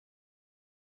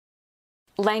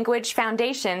Language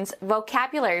Foundations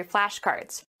Vocabulary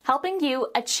Flashcards, helping you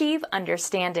achieve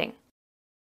understanding.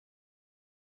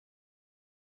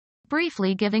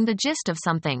 Briefly giving the gist of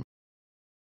something.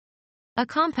 A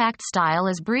compact style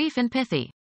is brief and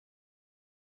pithy.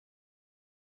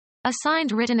 A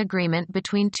signed written agreement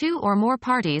between two or more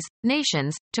parties,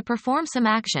 nations, to perform some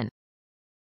action.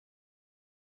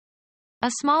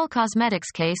 A small cosmetics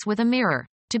case with a mirror,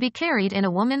 to be carried in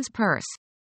a woman's purse.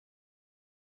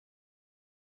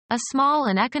 A small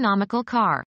and economical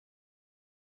car.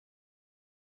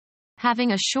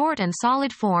 Having a short and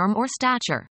solid form or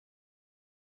stature.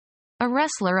 A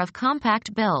wrestler of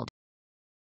compact build.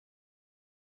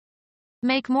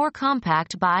 Make more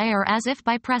compact by or as if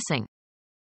by pressing.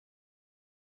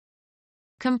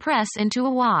 Compress into a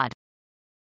wad.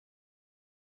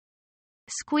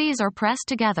 Squeeze or press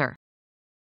together.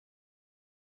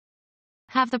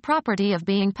 Have the property of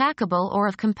being packable or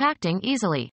of compacting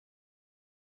easily.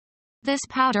 This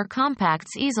powder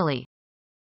compacts easily.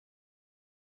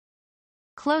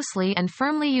 Closely and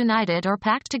firmly united or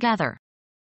packed together.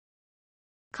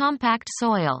 Compact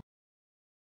soil.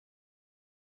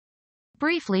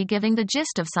 Briefly giving the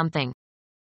gist of something.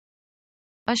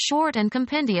 A short and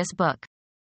compendious book.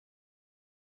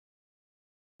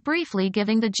 Briefly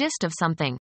giving the gist of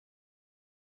something.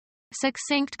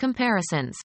 Succinct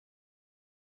comparisons.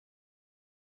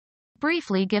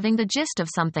 Briefly giving the gist of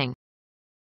something.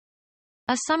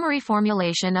 A summary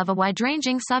formulation of a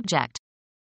wide-ranging subject.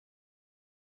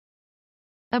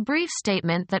 A brief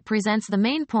statement that presents the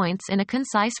main points in a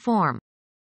concise form.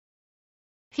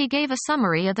 He gave a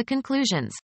summary of the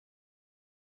conclusions.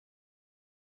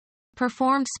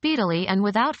 Performed speedily and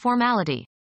without formality.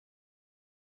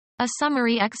 A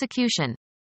summary execution.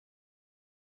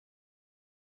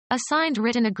 A signed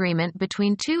written agreement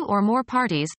between two or more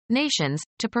parties, nations,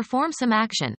 to perform some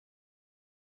action.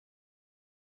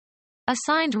 A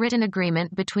signed written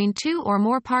agreement between two or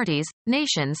more parties,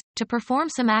 nations, to perform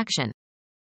some action.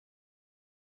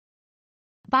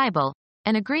 Bible.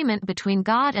 An agreement between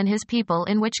God and His people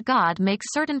in which God makes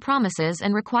certain promises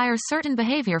and requires certain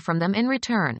behavior from them in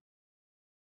return.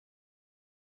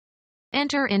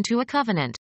 Enter into a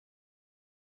covenant.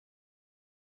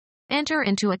 Enter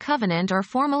into a covenant or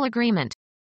formal agreement.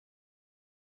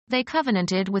 They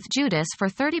covenanted with Judas for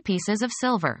 30 pieces of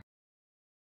silver.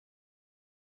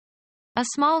 A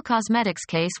small cosmetics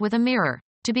case with a mirror,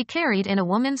 to be carried in a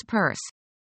woman's purse.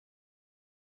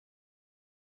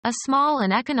 A small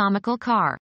and economical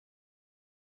car.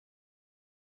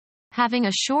 Having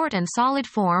a short and solid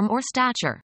form or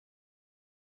stature.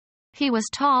 He was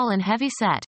tall and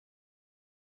heavy-set.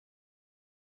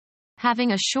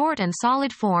 Having a short and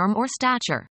solid form or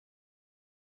stature.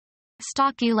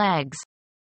 Stocky legs.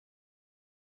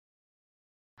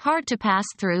 Hard to pass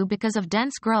through because of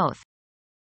dense growth.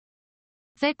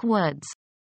 Thick woods.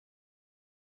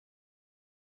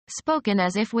 Spoken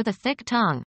as if with a thick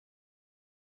tongue.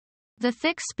 The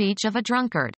thick speech of a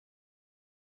drunkard.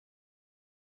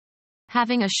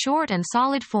 Having a short and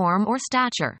solid form or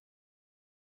stature.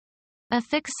 A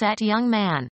thick-set young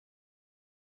man.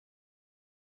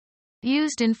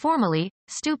 Used informally,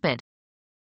 stupid.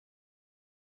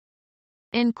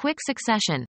 In quick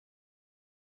succession.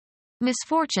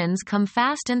 Misfortunes come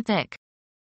fast and thick.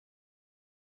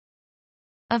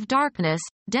 Of darkness,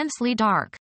 densely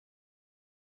dark.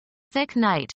 Thick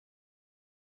night.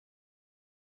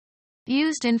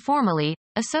 Used informally,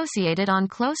 associated on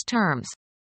close terms.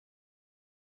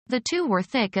 The two were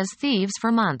thick as thieves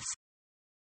for months.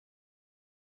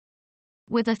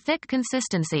 With a thick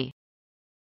consistency.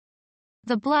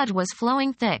 The blood was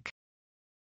flowing thick.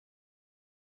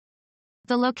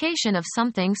 The location of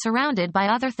something surrounded by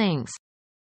other things.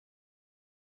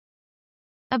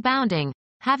 Abounding.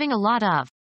 Having a lot of.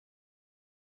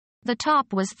 The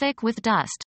top was thick with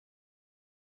dust.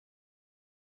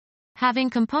 Having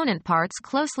component parts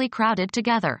closely crowded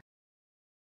together.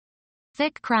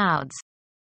 Thick crowds.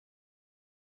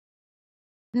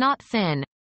 Not thin.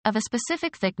 Of a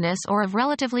specific thickness or of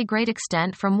relatively great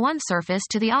extent from one surface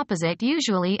to the opposite,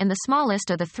 usually in the smallest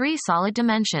of the three solid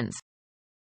dimensions.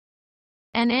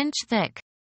 An inch thick.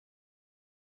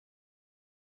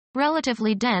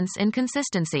 Relatively dense in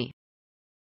consistency.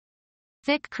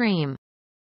 Thick cream.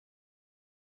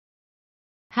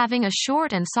 Having a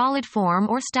short and solid form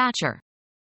or stature.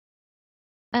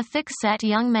 A thick-set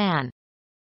young man.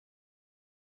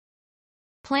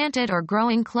 Planted or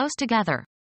growing close together.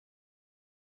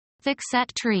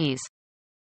 Thick-set trees.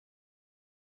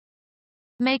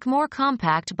 Make more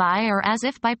compact by or as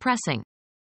if by pressing.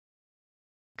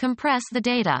 Compress the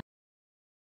data.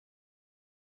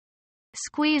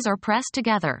 Squeeze or press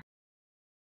together.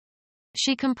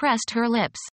 She compressed her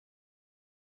lips.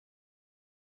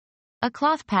 A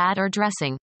cloth pad or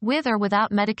dressing, with or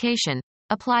without medication,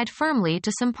 applied firmly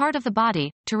to some part of the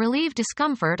body, to relieve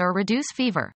discomfort or reduce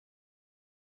fever.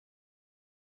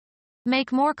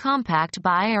 Make more compact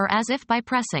by or as if by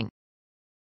pressing.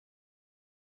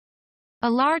 A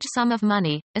large sum of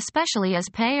money, especially as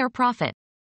pay or profit.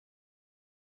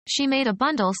 She made a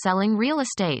bundle selling real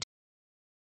estate.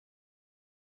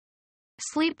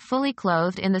 Sleep fully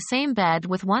clothed in the same bed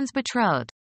with one's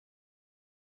betrothed.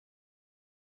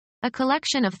 A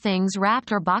collection of things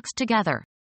wrapped or boxed together.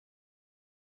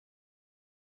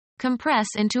 Compress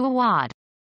into a wad.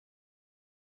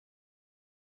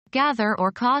 Gather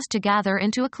or cause to gather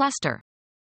into a cluster.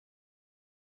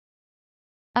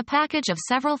 A package of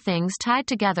several things tied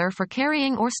together for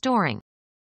carrying or storing.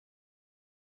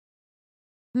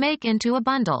 Make into a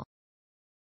bundle.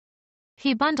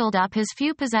 He bundled up his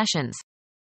few possessions.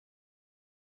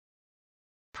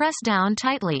 Press down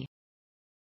tightly.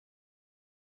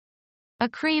 A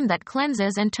cream that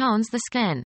cleanses and tones the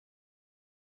skin.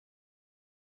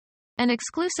 An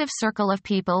exclusive circle of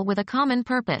people with a common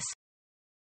purpose.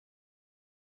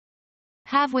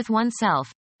 Have with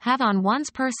oneself. Have on one's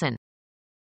person.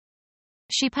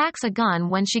 She packs a gun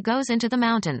when she goes into the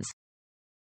mountains.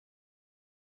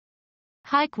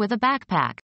 Hike with a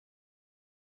backpack.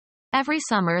 Every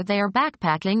summer they are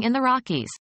backpacking in the Rockies.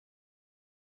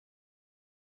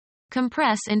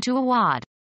 Compress into a wad.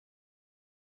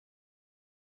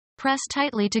 Press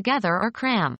tightly together or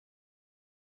cram.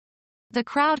 The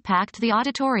crowd packed the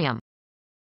auditorium.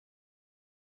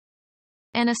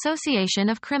 An association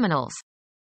of criminals.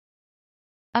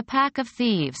 A pack of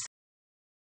thieves.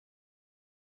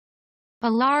 A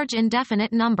large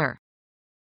indefinite number.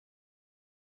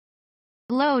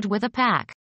 Load with a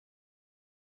pack.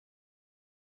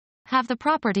 Have the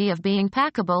property of being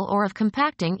packable or of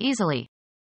compacting easily.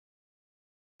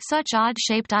 Such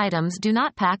odd-shaped items do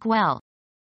not pack well.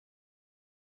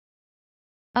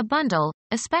 A bundle,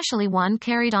 especially one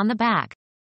carried on the back.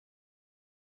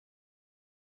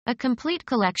 A complete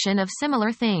collection of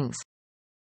similar things.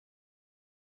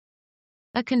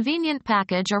 A convenient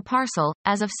package or parcel,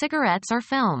 as of cigarettes or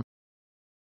film.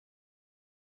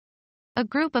 A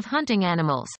group of hunting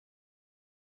animals.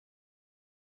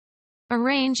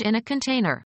 Arrange in a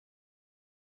container.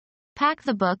 Pack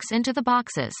the books into the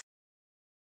boxes.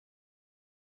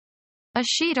 A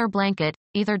sheet or blanket,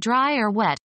 either dry or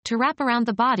wet, to wrap around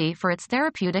the body for its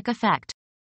therapeutic effect.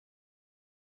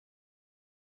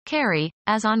 Carry,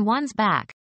 as on one's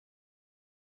back.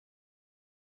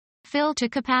 Fill to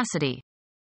capacity.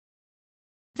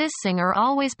 This singer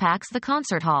always packs the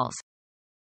concert halls.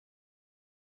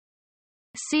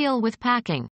 Seal with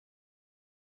packing.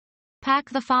 Pack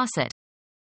the faucet.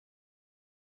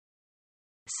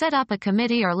 Set up a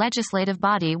committee or legislative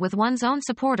body with one's own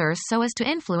supporters so as to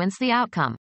influence the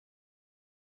outcome.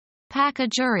 Pack a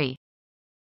jury.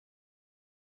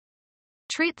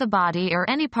 Treat the body or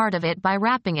any part of it by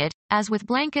wrapping it, as with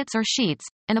blankets or sheets,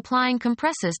 and applying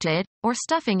compresses to it, or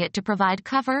stuffing it to provide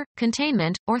cover,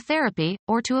 containment, or therapy,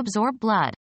 or to absorb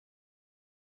blood.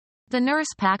 The nurse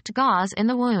packed gauze in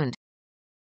the wound.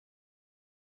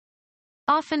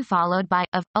 Often followed by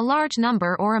of a large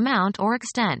number or amount or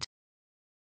extent.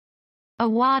 A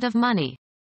wad of money.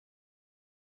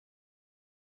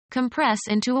 Compress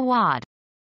into a wad.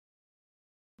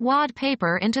 Wad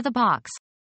paper into the box.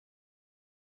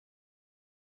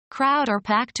 Crowd or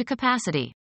pack to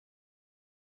capacity.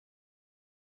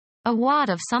 A wad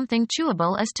of something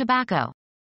chewable as tobacco.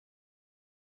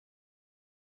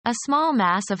 A small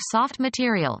mass of soft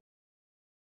material.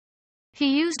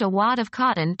 He used a wad of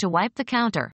cotton to wipe the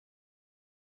counter.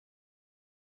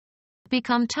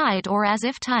 Become tight or as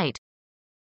if tight.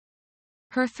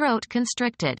 Her throat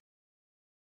constricted.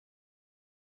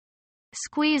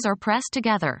 Squeeze or press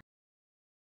together.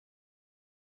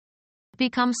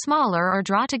 Become smaller or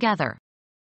draw together.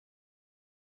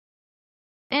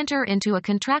 Enter into a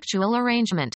contractual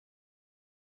arrangement.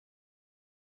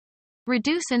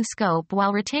 Reduce in scope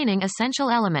while retaining essential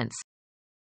elements.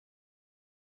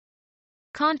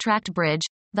 Contract bridge.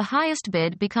 The highest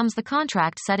bid becomes the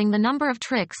contract setting the number of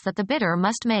tricks that the bidder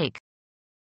must make.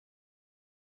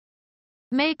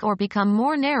 Make or become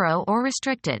more narrow or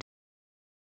restricted.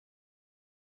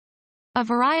 A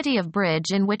variety of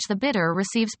bridge in which the bidder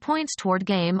receives points toward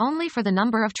game only for the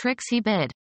number of tricks he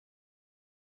bid.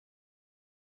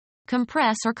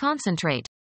 Compress or concentrate.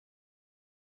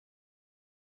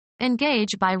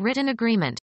 Engage by written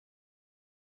agreement.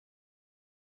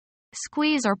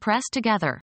 Squeeze or press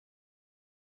together.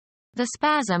 The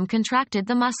spasm contracted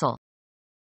the muscle.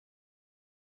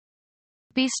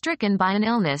 Be stricken by an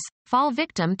illness, fall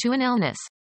victim to an illness.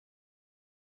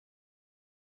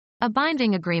 A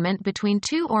binding agreement between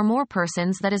two or more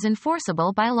persons that is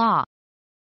enforceable by law.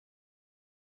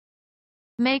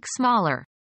 Make smaller.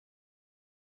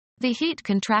 The heat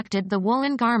contracted the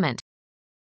woolen garment.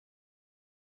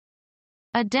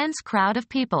 A dense crowd of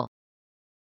people.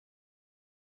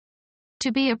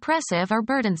 To be oppressive or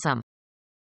burdensome.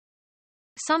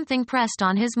 Something pressed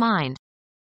on his mind.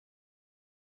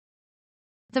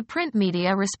 The print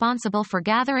media responsible for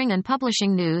gathering and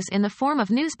publishing news in the form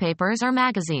of newspapers or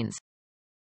magazines.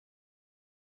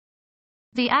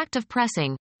 The act of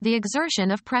pressing, the exertion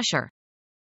of pressure.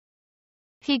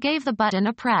 He gave the button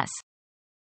a press.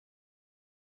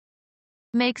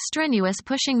 Make strenuous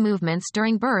pushing movements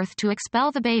during birth to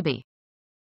expel the baby.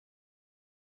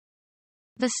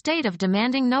 The state of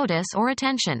demanding notice or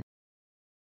attention.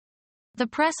 The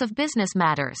press of business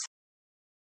matters.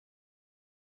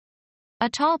 A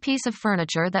tall piece of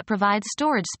furniture that provides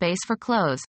storage space for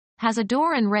clothes, has a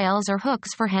door and rails or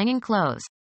hooks for hanging clothes.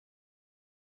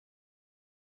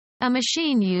 A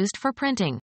machine used for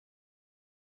printing.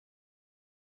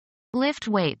 Lift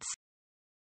weights.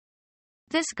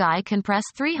 This guy can press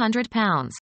 300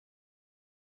 pounds.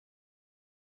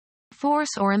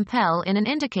 Force or impel in an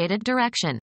indicated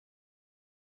direction.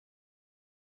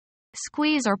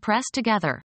 Squeeze or press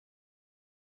together.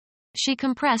 She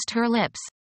compressed her lips.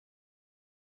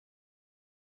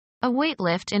 A weight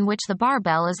lift in which the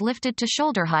barbell is lifted to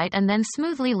shoulder height and then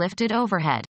smoothly lifted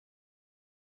overhead.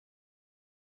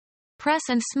 Press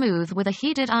and smooth with a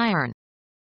heated iron.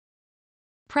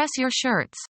 Press your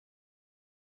shirts.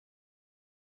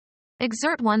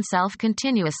 Exert oneself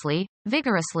continuously,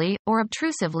 vigorously, or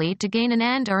obtrusively to gain an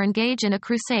end or engage in a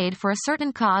crusade for a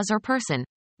certain cause or person.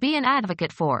 Be an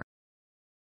advocate for.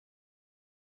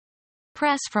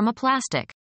 Press from a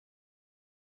plastic.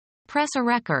 Press a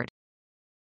record.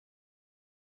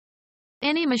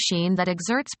 Any machine that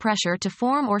exerts pressure to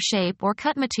form or shape or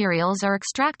cut materials or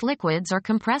extract liquids or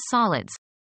compress solids.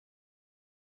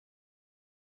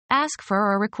 Ask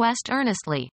for or request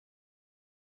earnestly.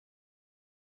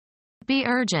 Be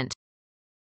urgent.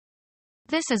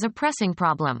 This is a pressing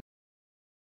problem.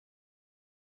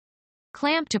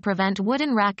 Clamp to prevent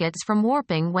wooden rackets from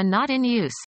warping when not in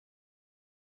use.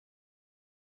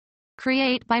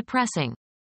 Create by pressing.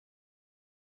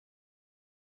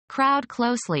 Crowd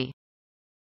closely.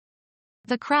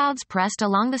 The crowds pressed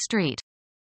along the street.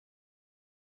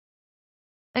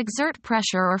 Exert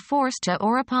pressure or force to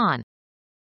or upon.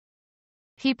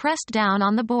 He pressed down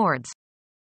on the boards.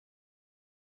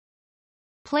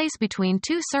 Place between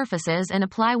two surfaces and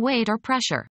apply weight or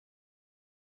pressure.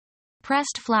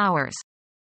 Pressed flowers.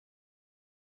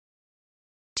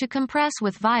 To compress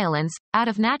with violence, out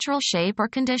of natural shape or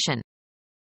condition.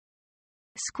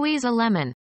 Squeeze a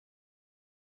lemon.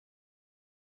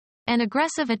 An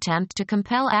aggressive attempt to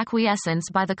compel acquiescence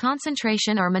by the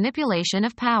concentration or manipulation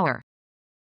of power.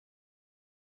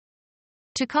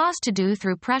 To cause to do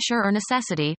through pressure or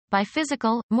necessity, by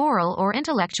physical, moral or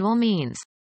intellectual means.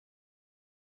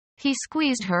 He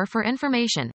squeezed her for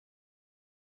information.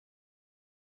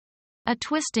 A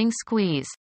twisting squeeze.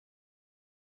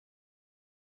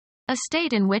 A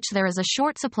state in which there is a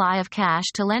short supply of cash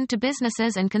to lend to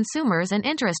businesses and consumers and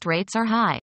interest rates are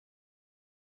high.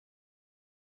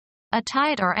 A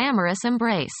tight or amorous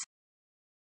embrace.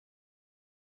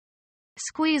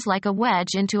 Squeeze like a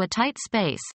wedge into a tight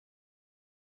space.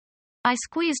 I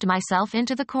squeezed myself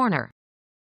into the corner.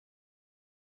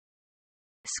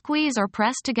 Squeeze or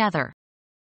press together.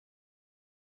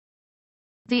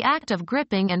 The act of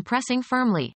gripping and pressing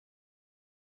firmly.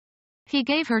 He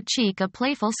gave her cheek a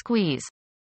playful squeeze.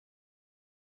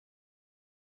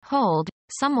 Hold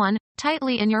someone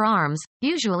tightly in your arms,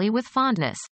 usually with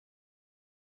fondness.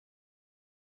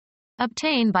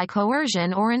 Obtain by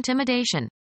coercion or intimidation.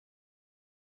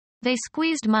 They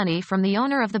squeezed money from the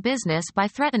owner of the business by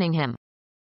threatening him.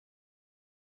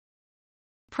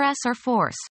 Press or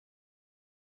force.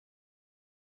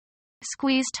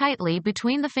 Squeeze tightly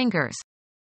between the fingers.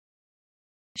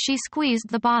 She squeezed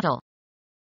the bottle.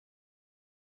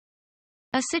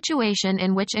 A situation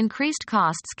in which increased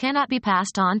costs cannot be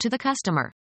passed on to the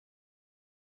customer.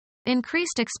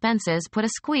 Increased expenses put a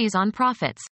squeeze on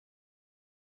profits.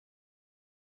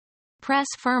 Press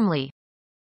firmly.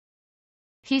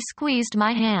 He squeezed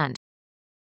my hand.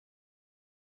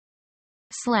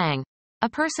 Slang. A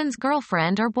person's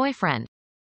girlfriend or boyfriend.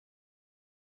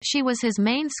 She was his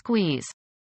main squeeze.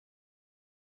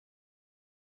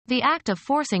 The act of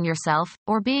forcing yourself,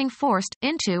 or being forced,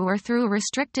 into or through a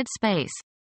restricted space.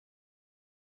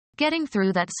 Getting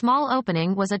through that small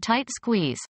opening was a tight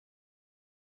squeeze.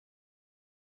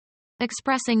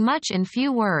 expressing much in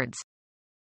few words.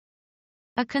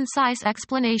 A concise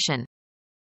explanation.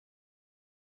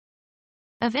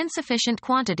 Of insufficient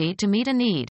quantity to meet a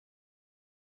need.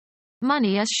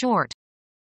 Money is short.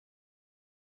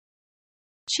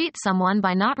 Cheat someone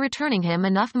by not returning him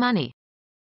enough money.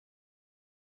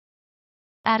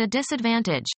 At a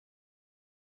disadvantage.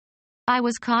 I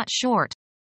was caught short.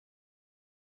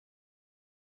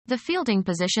 The fielding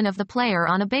position of the player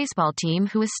on a baseball team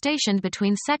who is stationed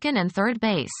between second and third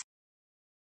base.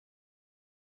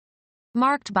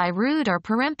 Marked by rude or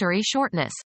peremptory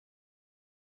shortness.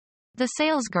 The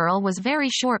salesgirl was very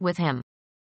short with him.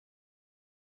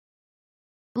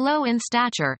 Low in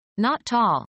stature, not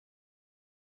tall.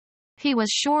 He was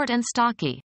short and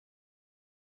stocky.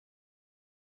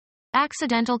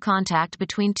 Accidental contact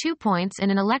between 2 points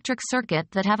in an electric circuit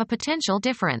that have a potential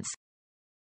difference.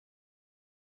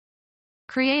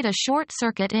 Create a short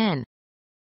circuit in.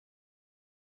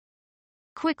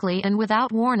 Quickly and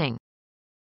without warning.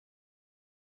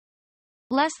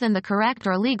 Less than the correct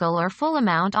or legal or full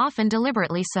amount, often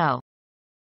deliberately so.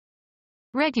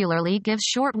 Regularly gives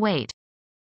short weight.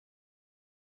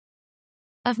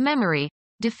 Of memory,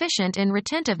 deficient in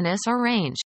retentiveness or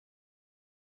range.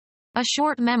 A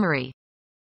short memory.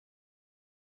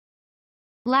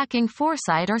 Lacking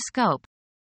foresight or scope.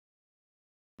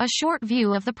 A short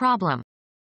view of the problem.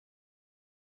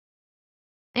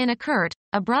 In a curt,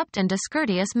 abrupt and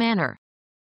discourteous manner.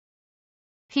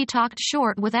 He talked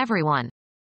short with everyone.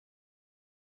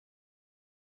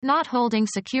 Not holding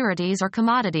securities or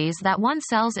commodities that one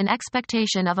sells in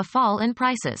expectation of a fall in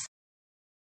prices.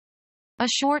 A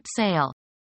short sale.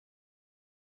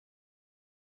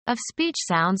 Of speech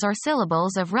sounds or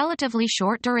syllables of relatively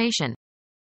short duration.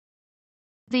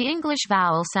 The English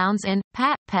vowel sounds in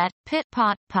pat, pet, pit,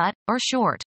 pot, put, or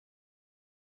short.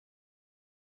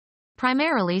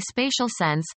 Primarily spatial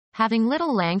sense, having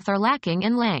little length or lacking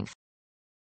in length.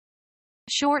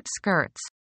 Short skirts.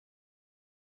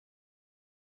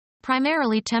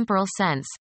 Primarily temporal sense,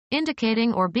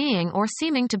 indicating or being or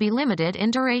seeming to be limited in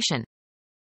duration.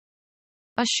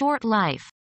 A short life.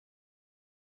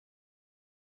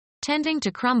 Tending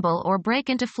to crumble or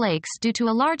break into flakes due to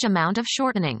a large amount of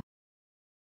shortening.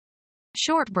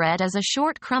 Shortbread is a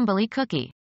short crumbly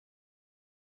cookie.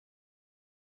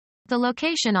 The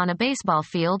location on a baseball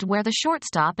field where the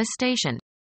shortstop is stationed.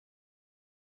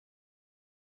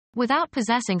 Without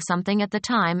possessing something at the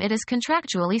time it is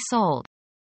contractually sold.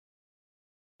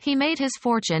 He made his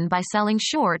fortune by selling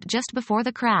short just before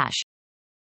the crash.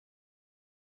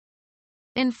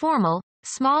 Informal,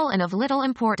 small and of little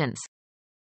importance.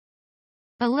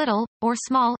 A little, or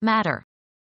small, matter.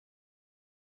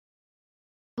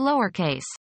 Lowercase.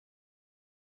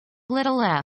 Little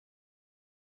f.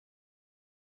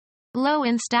 Low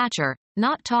in stature,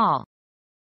 not tall.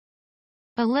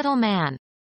 A little man.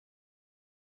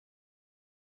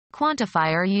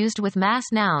 Quantifier used with mass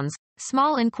nouns,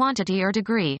 small in quantity or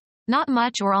degree, not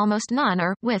much or almost none,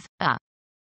 or, with, a.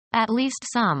 At least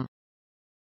some.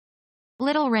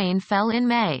 Little rain fell in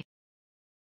May.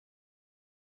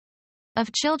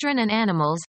 Of children and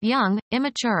animals, young,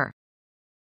 immature.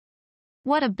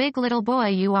 What a big little boy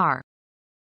you are.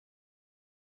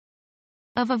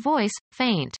 Of a voice,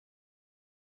 faint.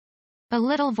 A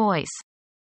little voice.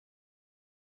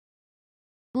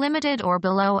 Limited or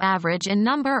below average in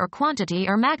number or quantity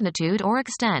or magnitude or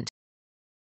extent.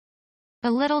 A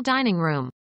little dining room.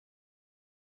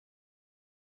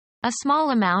 A small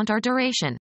amount or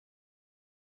duration.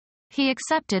 He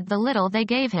accepted the little they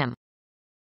gave him.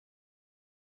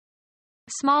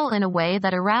 Small in a way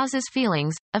that arouses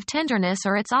feelings, of tenderness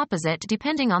or its opposite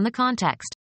depending on the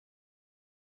context.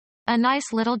 A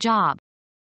nice little job.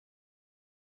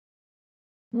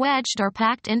 Wedged or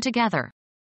packed in together.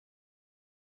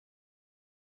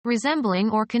 Resembling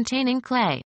or containing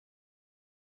clay.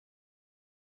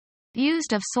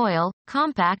 Used of soil,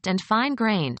 compact and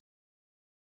fine-grained.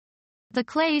 The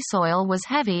clay soil was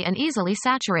heavy and easily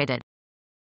saturated.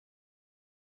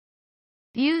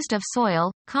 Used of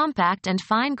soil, compact and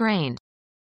fine-grained.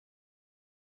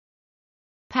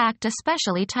 Packed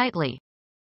especially tightly.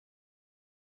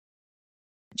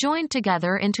 Joined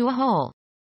together into a whole.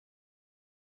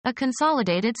 A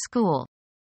consolidated school.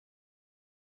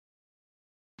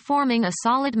 Forming a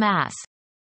solid mass.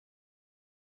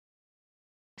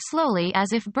 Slowly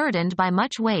as if burdened by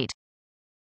much weight.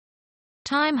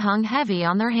 Time hung heavy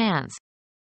on their hands.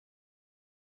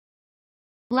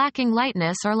 Lacking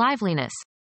lightness or liveliness.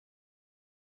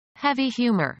 Heavy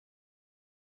humor.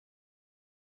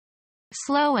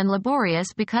 Slow and laborious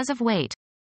because of weight.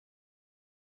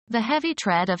 The heavy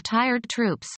tread of tired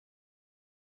troops.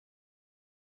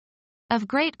 Of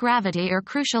great gravity or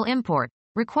crucial import,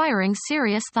 requiring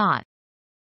serious thought.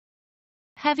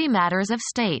 Heavy matters of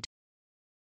state.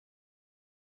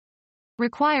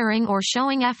 Requiring or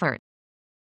showing effort.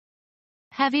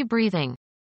 Heavy breathing.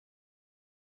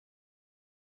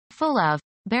 Full of,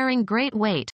 bearing great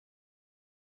weight.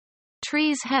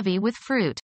 Trees heavy with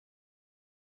fruit.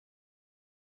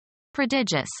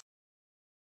 Prodigious.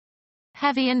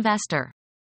 Heavy investor.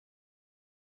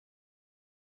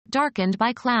 Darkened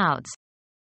by clouds.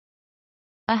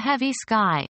 A heavy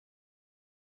sky.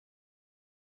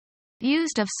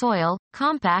 Used of soil,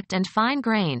 compact and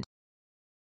fine-grained.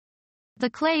 The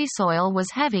clay soil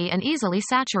was heavy and easily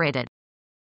saturated.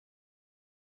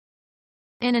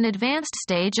 In an advanced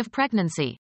stage of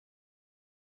pregnancy.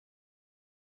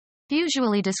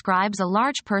 Usually describes a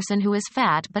large person who is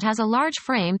fat but has a large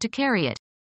frame to carry it.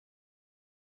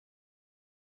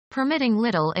 Permitting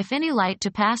little if any light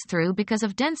to pass through because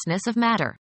of denseness of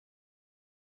matter.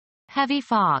 Heavy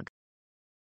fog.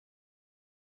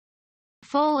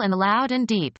 Full and loud and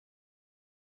deep.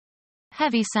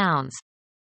 Heavy sounds.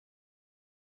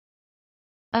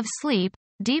 Of sleep,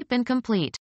 deep and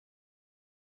complete.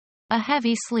 A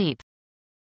heavy sleep.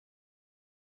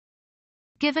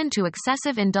 Given to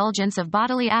excessive indulgence of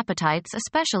bodily appetites,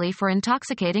 especially for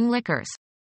intoxicating liquors.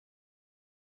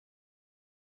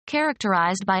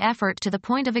 Characterized by effort to the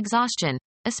point of exhaustion,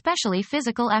 especially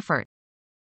physical effort.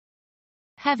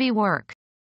 Heavy work.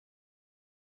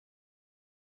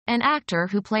 An actor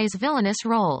who plays villainous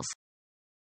roles.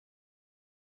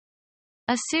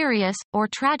 A serious, or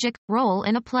tragic, role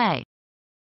in a play.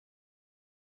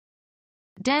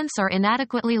 Dense or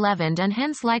inadequately leavened and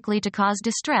hence likely to cause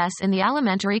distress in the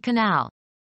alimentary canal.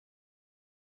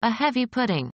 A heavy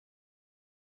pudding.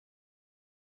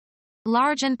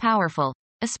 Large and powerful,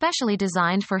 especially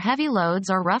designed for heavy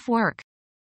loads or rough work.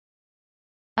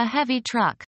 A heavy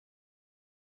truck.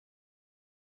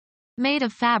 Made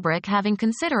of fabric having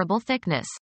considerable thickness.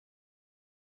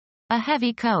 A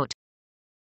heavy coat.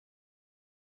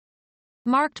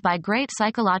 Marked by great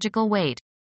psychological weight.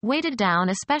 Weighted down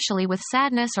especially with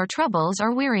sadness or troubles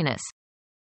or weariness.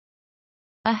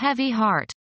 A heavy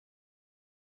heart.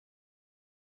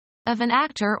 Of an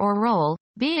actor or role,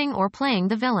 being or playing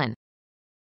the villain.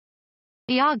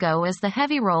 Iago is the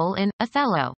heavy role in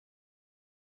Othello.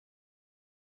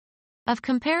 Of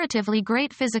comparatively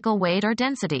great physical weight or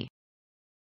density.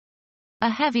 A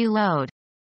heavy load.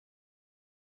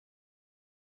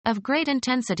 Of great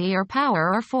intensity or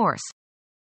power or force.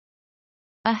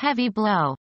 A heavy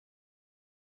blow.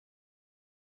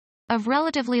 Of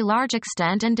relatively large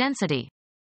extent and density.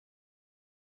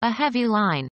 A heavy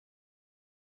line.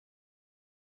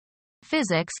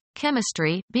 Physics,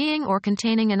 chemistry, being or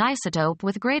containing an isotope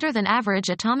with greater than average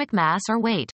atomic mass or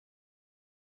weight.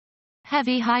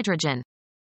 Heavy hydrogen.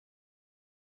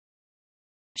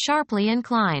 Sharply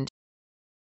inclined.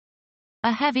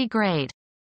 A heavy grade.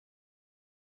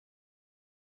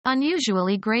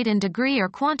 Unusually great in degree or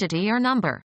quantity or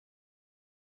number.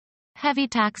 Heavy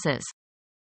taxes.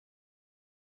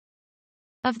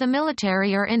 Of the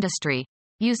military or industry,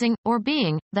 using, or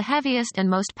being, the heaviest and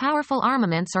most powerful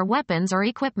armaments or weapons or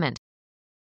equipment.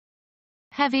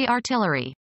 Heavy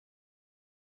artillery.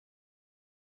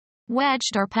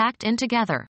 Wedged or packed in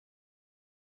together.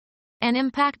 An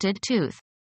impacted tooth.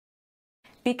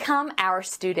 Become our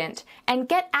student and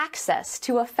get access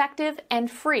to effective and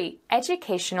free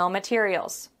educational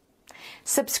materials.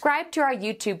 Subscribe to our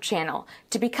YouTube channel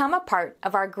to become a part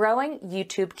of our growing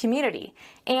YouTube community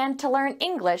and to learn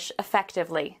English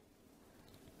effectively.